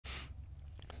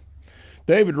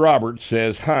David Roberts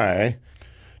says, hi,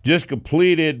 just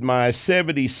completed my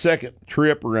 72nd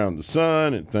trip around the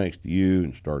sun, and thanks to you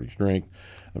and Starting Strength,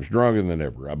 I'm stronger than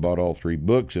ever. I bought all 3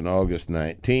 books in August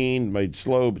 19, made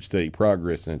slow but steady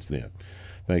progress since then.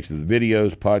 Thanks to the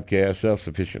videos, podcast,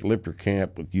 Self-Sufficient Lifter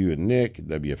Camp with you and Nick at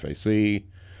WFAC,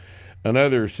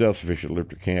 another Self-Sufficient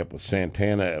Lifter Camp with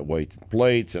Santana at Weights and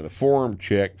Plates, and a form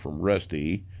check from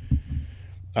Rusty.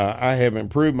 I have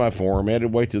improved my form,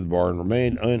 added weight to the bar, and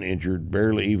remained uninjured,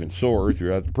 barely even sore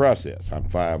throughout the process. I'm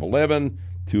 5'11",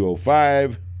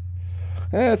 205.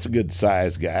 That's a good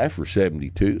size guy for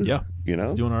 72. Yeah, you know,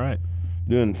 he's doing all right.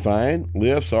 Doing fine.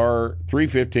 Lifts are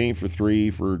 315 for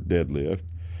 3 for deadlift,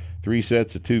 3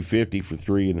 sets of 250 for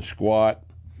 3 in a squat,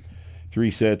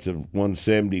 3 sets of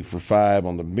 170 for 5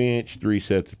 on the bench, 3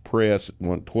 sets of press at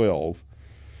 112.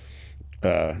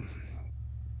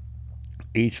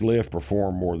 Each lift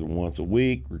performed more than once a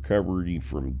week. Recovery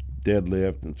from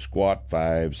deadlift and squat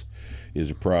 5s is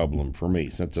a problem for me.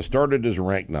 Since I started as a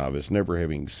ranked novice, never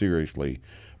having seriously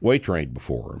weight trained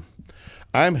before,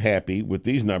 I'm happy with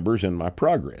these numbers and my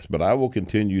progress, but I will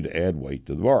continue to add weight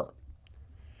to the bar.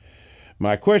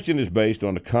 My question is based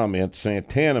on a comment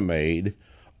Santana made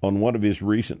on one of his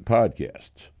recent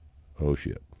podcasts. Oh,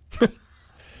 shit.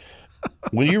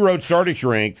 When you wrote Starting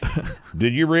Strength,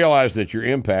 did you realize that your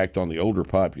impact on the older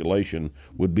population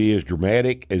would be as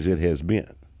dramatic as it has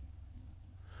been?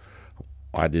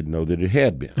 I didn't know that it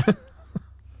had been.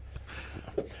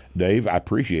 Dave, I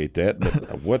appreciate that,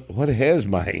 but what has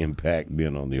my impact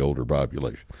been on the older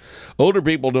population? Older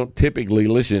people don't typically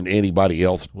listen to anybody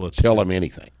else tell them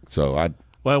anything. So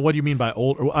Well, what do you mean by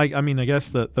old? I mean, I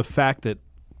guess the fact that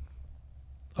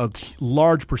a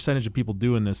large percentage of people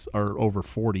doing this are over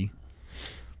 40.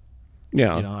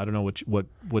 Yeah, you know, I don't know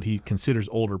what he considers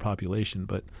older population,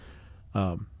 but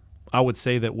I would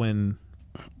say that when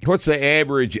what's the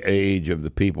average age of the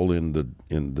people in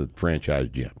the franchise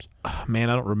gyms? Man,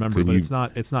 I don't remember, but it's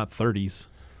not 30s.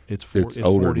 It's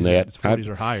older 40s, than that. It's 40s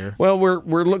or higher. Well,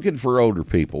 we're looking for older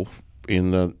people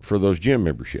for those gym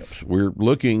memberships. We're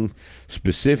looking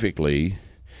specifically.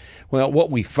 Well,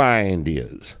 what we find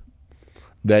is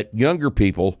that younger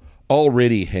people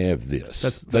already have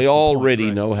this. They already point,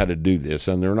 right? know how to do this,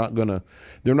 and they're not gonna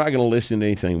listen to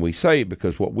anything we say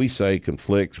because what we say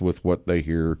conflicts with what they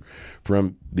hear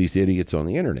from these idiots on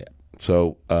the internet.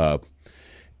 So,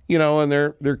 you know, and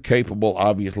they're capable,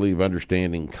 obviously, of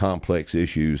understanding complex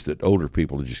issues that older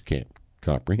people just can't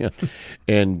comprehend,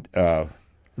 and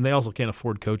they also can't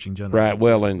afford coaching generally. Right.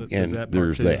 Well, and that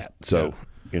there's that. So,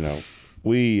 you know,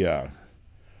 we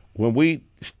when we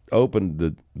opened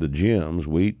the gyms,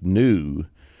 we knew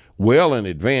well in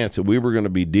advance that we were going to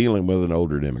be dealing with an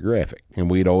older demographic, and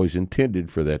we'd always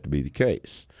intended for that to be the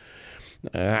case.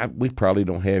 We probably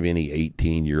don't have any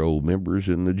 18-year-old members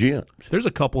in the gyms. There's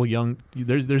a couple young.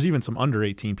 There's even some under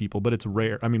 18 people, but it's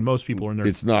rare. I mean, most people are in there.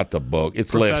 It's not the bulk.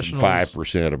 It's less than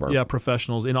 5% of our. Yeah,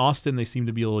 professionals in Austin they seem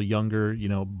to be a little younger. You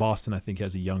know, Boston I think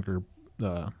has a younger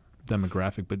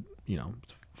demographic, but you know,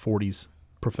 40s.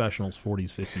 Professionals,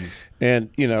 40s, 50s,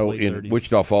 and you know, in 30s.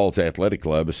 Wichita Falls Athletic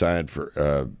Club, aside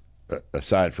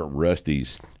from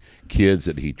Rusty's kids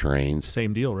that he trains,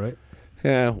 same deal, right?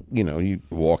 Yeah, you know, you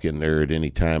walk in there at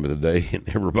any time of the day, and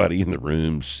everybody in the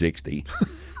room's 60.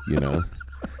 You know,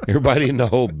 everybody in the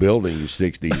whole building is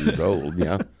 60 years old.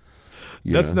 Yeah,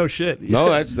 that's no shit. No,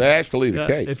 that's actually the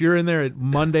case. If you're in there at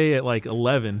Monday at like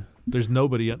 11, there's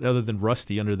nobody other than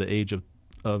Rusty under the age of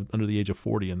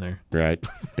 40 in there. Right.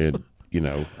 And you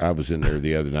know, I was in there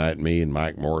the other night. Me and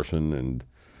Mike Morrison and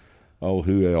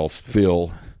who else?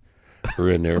 Phil are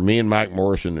in there. Me and Mike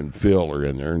Morrison and Phil are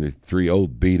in there, and the 3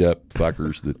 old beat up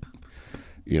fuckers that,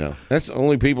 you know, that's the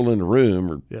only people in the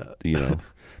room. Or, you know,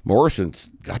 Morrison's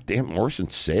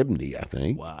 70, I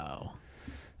think. Wow.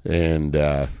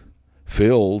 And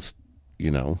Phil's,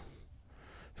 you know,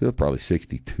 Phil probably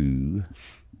 62.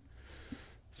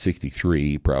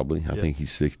 63 probably. I think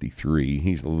he's 63.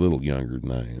 He's a little younger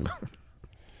than I am.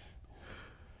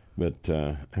 But,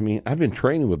 I mean, I've been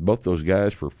training with both those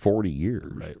guys for 40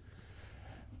 years. Right.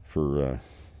 For,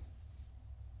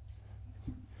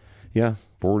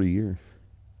 40 years.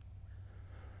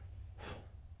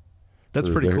 That's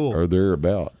pretty cool. Or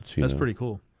thereabouts. That's pretty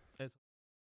cool.